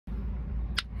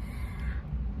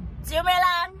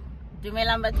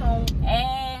Dumelang bathong.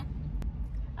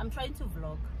 I'm trying to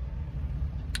vlog.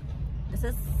 This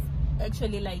is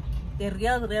actually like the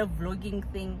real vlogging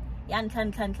thing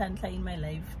in my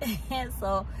life.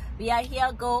 So we are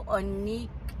here go on Nick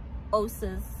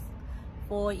Osis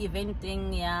for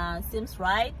eventing Simz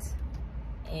Right,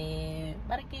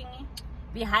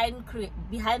 behind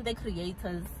the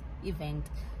creators event.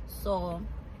 So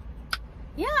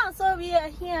yeah, so we are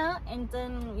here and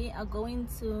then we are going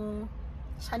to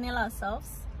channel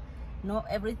ourselves, know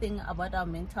everything about our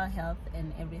mental health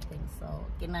and everything. So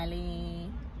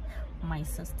Kenali, my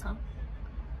sister,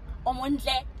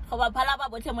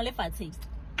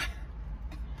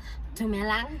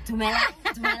 Dumelang.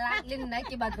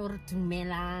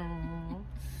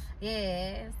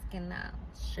 Yes, genau.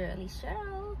 Shirley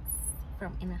Schultz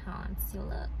from Enhance. You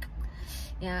look.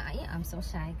 Yeah, I'm so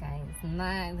shy, guys.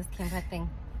 Nah, this camera thing.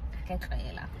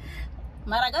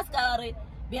 Madagascar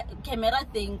camera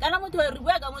thing. Kana motho re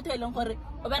bua ka motho eleng gore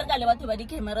o bereka le batho ba di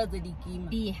camera tse di kima.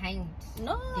 Behind.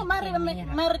 No,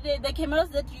 the cameras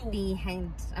that you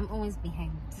behind. I'm always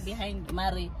behind. Behind,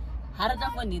 Mari. Harder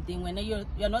for anything when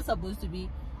you're not supposed to be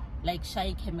like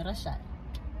shy, camera shy.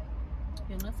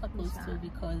 You're not supposed to,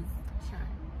 because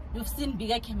you've seen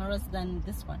bigger cameras than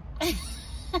this one.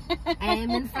 I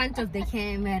am in front of the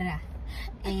camera.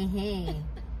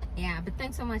 Yeah, but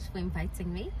thanks so much for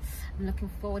inviting me. I'm looking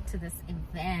forward to this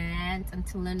event and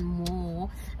to learn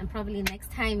more. And probably next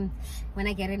time when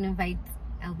I get an invite,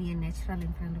 I'll be a natural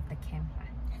in front of the camera.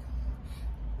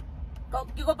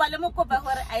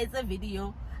 I a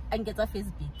video and get a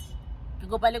face beat. The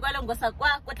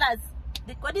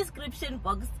description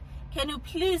box. Can you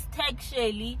please tag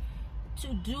Shirley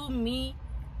to do me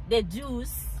the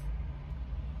juice?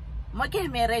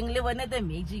 The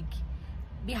magic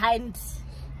behind.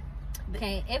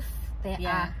 Okay, if there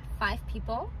are 5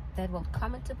 people that will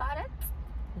comment about it,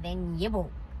 then yebo.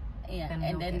 Yeah, then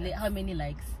and then how many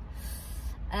likes?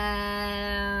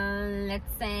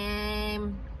 Let's say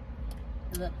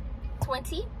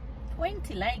 20.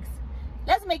 20 likes.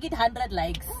 Let's make it 100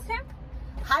 likes. Okay.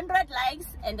 100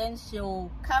 likes, and then she'll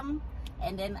come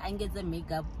and then I get the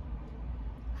makeup.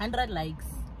 100 likes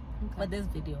for this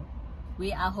video.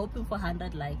 We are hoping for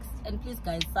 100 likes. And please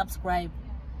guys, subscribe.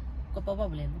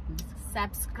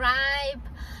 Subscribe,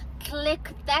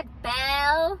 click that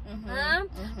bell,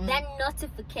 that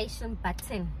notification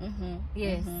button.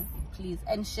 Yes, please,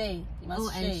 and share. You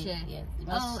must share. And share. Yes, you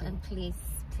must share. And please,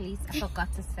 I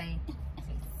forgot to say.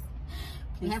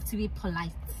 We have to be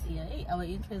polite. Yeah, our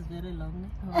intro is very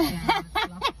long. Oh, yeah,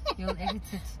 you'll edit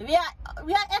it. We are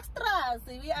extras.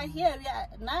 We are here. We are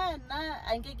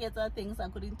I can get our things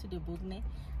according to the book.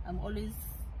 I'm always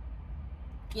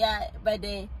by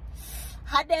the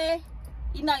hard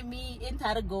me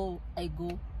entire go I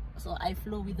go. So I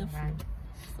flow with the flow.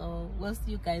 So we'll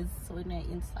see you guys when we're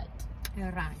inside.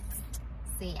 Alright.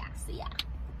 See ya.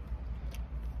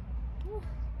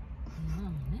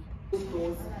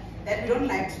 That we don't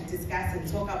like to discuss and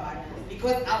talk about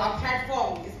because our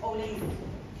platform is only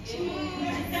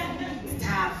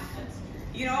tough,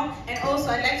 you know. And also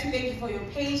I'd like to thank you for your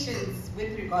patience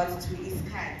with regards to this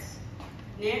cut.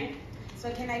 Yeah?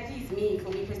 So can I please, for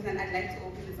me personally, I'd like to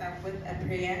open this up with a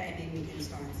prayer and then we can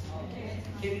start. Okay.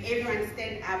 Can everyone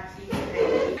stand up, please?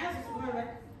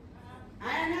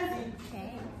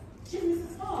 Okay.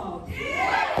 Jesus, oh.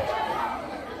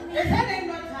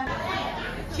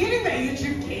 During the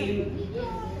YouTube game,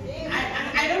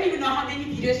 I don't even know how many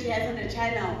videos she has on the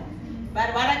channel.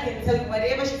 But what I can tell you,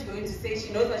 whatever she's going to say,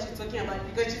 she knows what she's talking about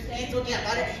because she's talking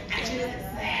about it and she knows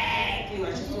exactly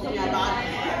what she's talking about.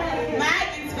 My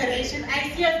inspiration, I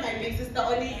see as my big sister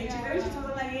on YouTuber. She's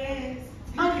talking like, yes.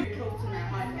 How do you close to my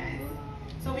heart, guys?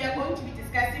 So we are going to be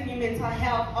discussing the mental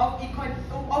health of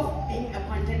being a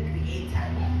content creator.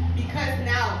 Because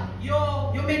now,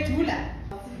 your medulla,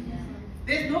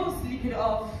 there's no sleeping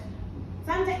off.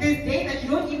 Sometimes there's days that you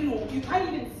can't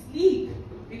even sleep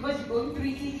because you're going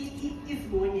through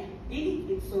insomnia.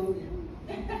 Insomnia.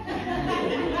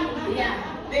 Yeah.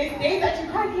 There's days that you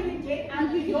can't even get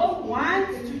up. You don't want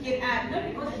to get up. Not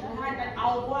because you can't, but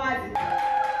I'll want.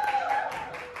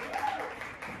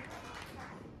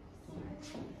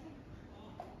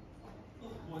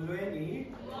 Oh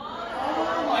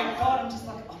my god, I'm just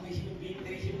like, I'm a human being,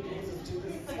 they're human beings, let's do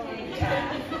this.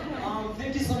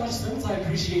 Thank you so much, Simz. I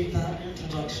appreciate that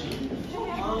introduction. I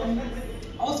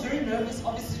was very nervous,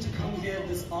 obviously, to come here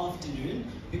this afternoon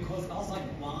because I was like,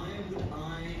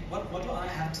 what do I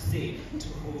have to say to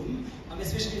whom?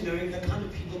 Especially knowing the kind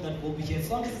of people that will be here.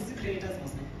 So I'm just the creators,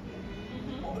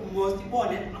 but most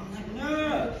important, I'm like,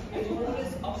 no. And you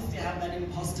always obviously have that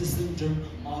imposter syndrome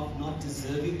of not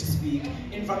deserving to speak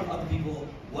in front of other people.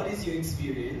 What is your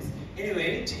experience?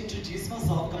 Anyway, to introduce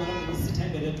myself, I'm Mr.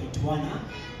 Thando,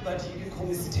 but you can call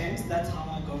me Simz. That's how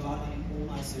I go about on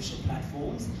all my social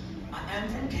platforms. I am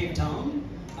from Cape Town.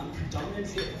 I'm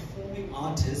predominantly a performing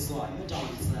artist, so I'm a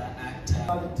dancer, actor.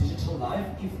 About a digital life,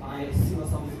 if I see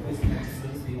myself as a person who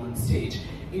deserves being on stage,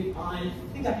 if I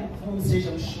think I can perform on stage,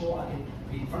 I'm sure I can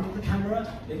be in front of the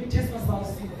camera. Let me test myself,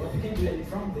 see what we can do, and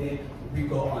from there, we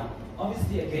go on.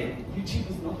 Obviously, again, YouTube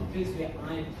is not the place where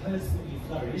I personally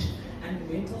flourish, and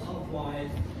mental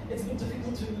health-wise, it's a bit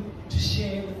difficult to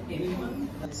share with anyone.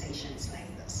 Conversations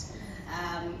like this.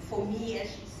 For me, as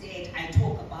she said, I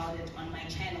talk about it on my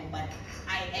channel, but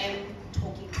I am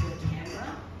talking to a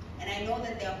camera, and I know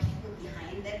that there are people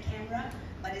behind that camera,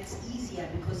 but it's easier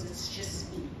because it's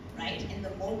just me, right? In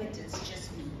the moment, it's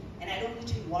just me, and I don't need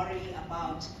to worry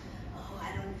about, oh,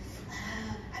 I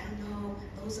don't know,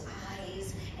 those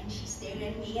eyes, and she's staring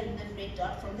at me, and the red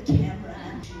dot from the camera,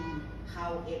 to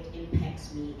how it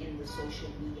impacts me in the social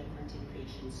media content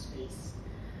creation space.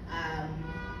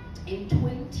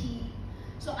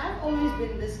 So I've always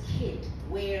been this kid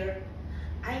where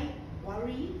I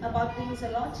worry about things a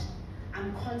lot.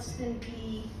 I'm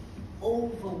constantly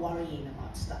over worrying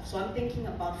about stuff. So I'm thinking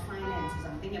about finances,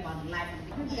 I'm thinking about life.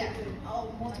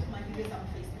 Most of my videos are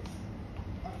faceless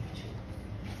on YouTube.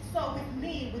 So with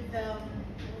me, with the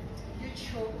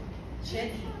YouTube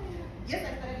journey, yes,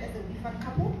 I started as a WeFan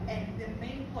couple, and the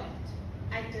main point,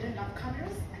 I didn't love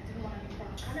cameras, I didn't want to be in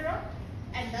front of camera,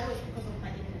 and that was because of my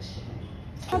English.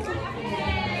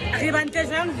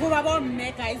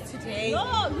 Guys, today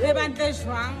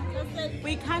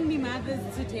we can't be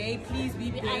mothers today. Please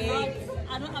be big.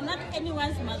 I'm not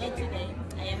anyone's mother today.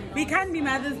 I am not. We can't be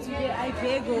mothers today. I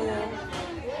beg you.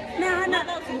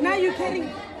 Now you're kidding.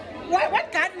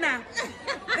 What gardener?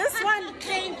 This one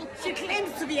she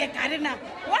claims to be a gardener.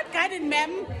 What garden,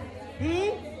 ma'am?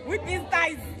 With these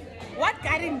thighs. What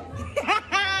garden?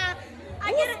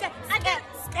 I get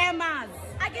scammers.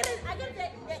 I get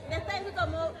the thing to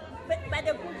come out by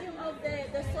the cooking of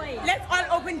the soil. Let's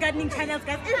all open gardening channels,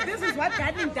 guys. If this is what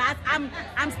gardening does,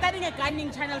 I'm starting a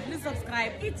gardening channel. Please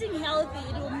subscribe. Eating healthy,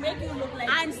 it will make you look like.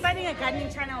 I'm starting a gardening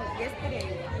channel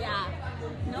yesterday. Yeah.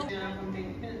 No. From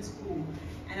being in school,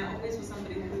 and I always was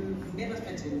somebody who never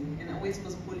fit in, and I always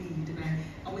was bullied, and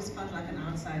I always felt like an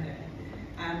outsider.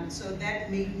 So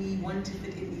that made me want to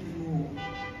fit in even more.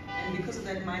 And because of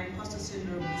that, my imposter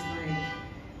syndrome is like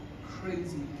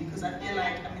crazy, because I feel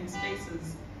like I'm in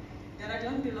spaces that I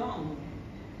don't belong.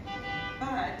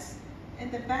 But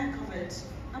in the back of it,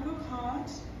 I work hard,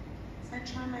 I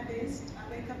try my best,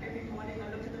 I wake up every morning, I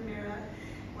look in the mirror,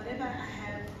 whatever I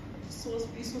have,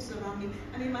 resources around me.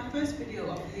 I mean, my first video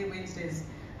of Hair Wednesdays,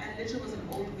 I literally was an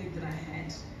old wig that I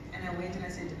had, and I went and I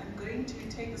said, I'm going to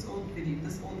take this old video,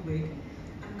 this old wig,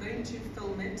 I'm going to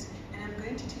film it, and I'm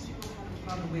going to teach people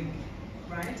how to put on a wig,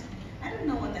 right? I didn't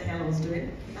know what the hell I was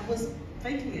doing. I was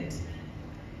faking it.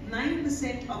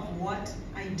 9% of what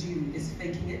I do is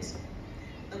faking it.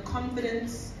 The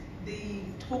confidence, the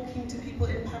talking to people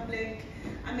in public.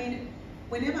 I mean,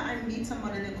 whenever I meet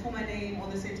someone and they call my name or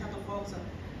they say type of folks,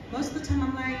 most of the time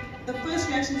I'm like, the first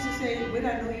reaction is to say, where do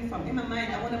I know you from? In my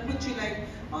mind, I want to put you like,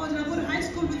 oh, did I go to high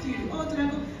school with you? Oh, did I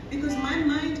go? Because my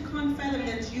mind can't fathom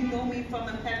that you know me from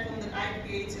a platform that I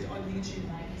created on YouTube,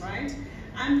 right?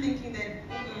 I'm thinking that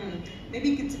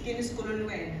maybe it's again school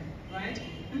right?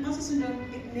 Imposter syndrome,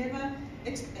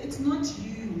 it's not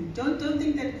you. Don't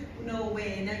think that no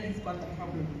way, now you've got the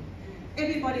problem.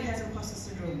 Everybody has imposter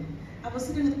syndrome. I was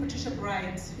sitting with Patricia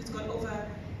Bright, who's got over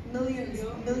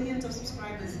millions of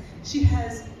subscribers. She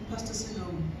has imposter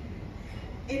syndrome.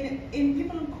 In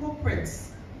people in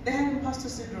corporates, they have imposter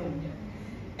syndrome.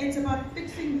 It's about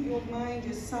fixing your mind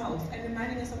yourself and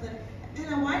reminding yourself that,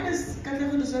 why does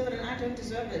Katlego deserve it and I don't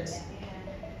deserve it?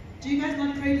 Do you guys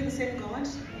not pray to the same God?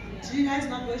 Do you guys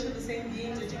not worship the same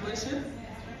beings that you worship?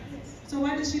 So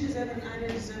why does she deserve it and I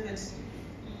don't deserve it?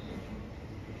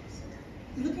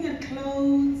 Looking at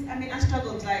clothes, I mean, I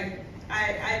struggled, like,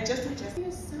 I just adjust. Be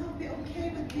yourself, be okay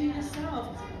with being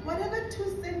yourself. Whatever two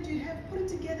things you have, put it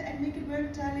together and make it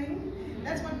work, darling.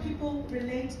 That's what people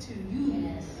relate to you.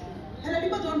 Yes. And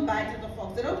people don't buy type of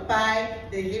folks. They don't buy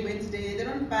the Hair Wednesday. They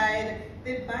don't buy.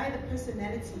 They buy the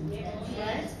personality, yes.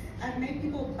 Right? I've made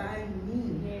people buy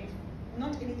me, yes.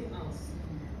 Not anything else.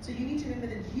 So you need to remember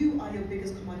that you are your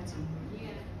biggest commodity. Yeah.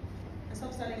 And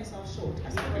stop selling yourself short. I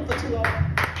spoke for too long.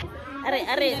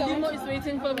 Thando is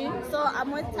waiting for me. So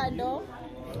I'm with Thando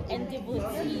and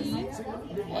devotee.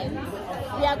 And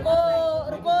we are go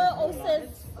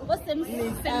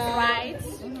Simz Right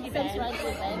event. We're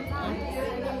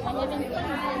having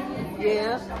fun.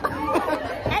 Yeah.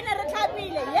 And a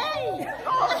reclamile, yay!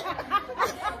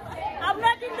 I'm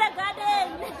not in the garden.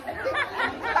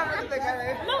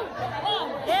 Look,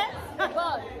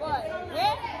 God,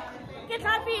 yeah.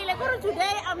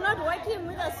 Today I'm not working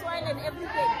with a swine and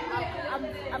everything.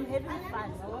 I'm having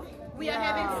fun. We are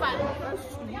having fun.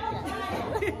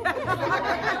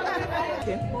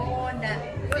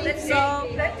 So,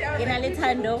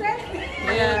 Thando.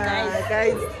 Hey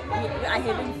guys, we are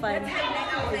having fun.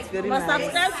 It's very Must nice.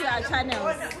 subscribe to our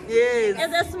channels. Yes.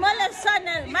 It's the smallest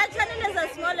channel. My channel is the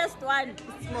smallest one.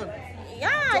 It's small.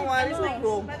 Yeah. Don't worry, no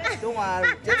problem. Don't worry.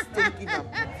 Just don't give up.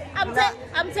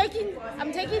 I'm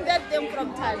taking that thing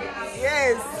from Thando.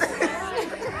 Yes.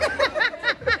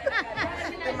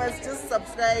 They must just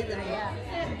subscribe and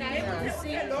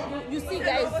You see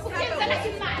guys.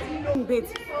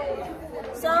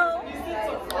 So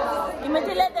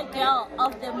immediately the girl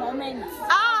of the moment.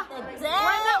 The day.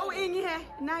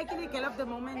 girl of the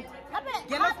moment. Girl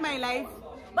Girl of my life.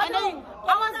 But And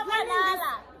I was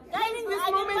planning this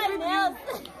moment with you.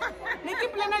 Nikki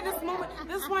planning this moment.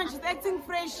 This one, she's acting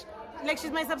fresh. Like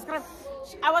she's my subscriber.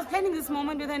 I was planning this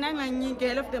moment with her, and I'm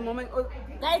girl of the moment.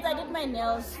 Guys, I did my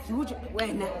nails.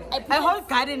 When a whole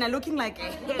garden are looking like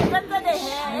a Under the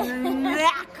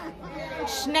hair.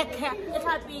 snack hair. It's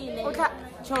happy.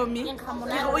 Show me. Yay!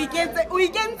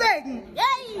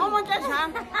 Oh my gosh,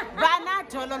 Bana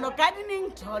Tololo,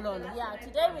 gardening Tololo. Yeah,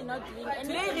 today we're not doing anything.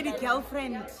 Today we're the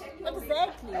girlfriend.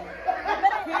 Exactly.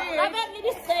 I better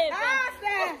be safe.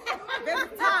 There's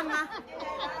tongue.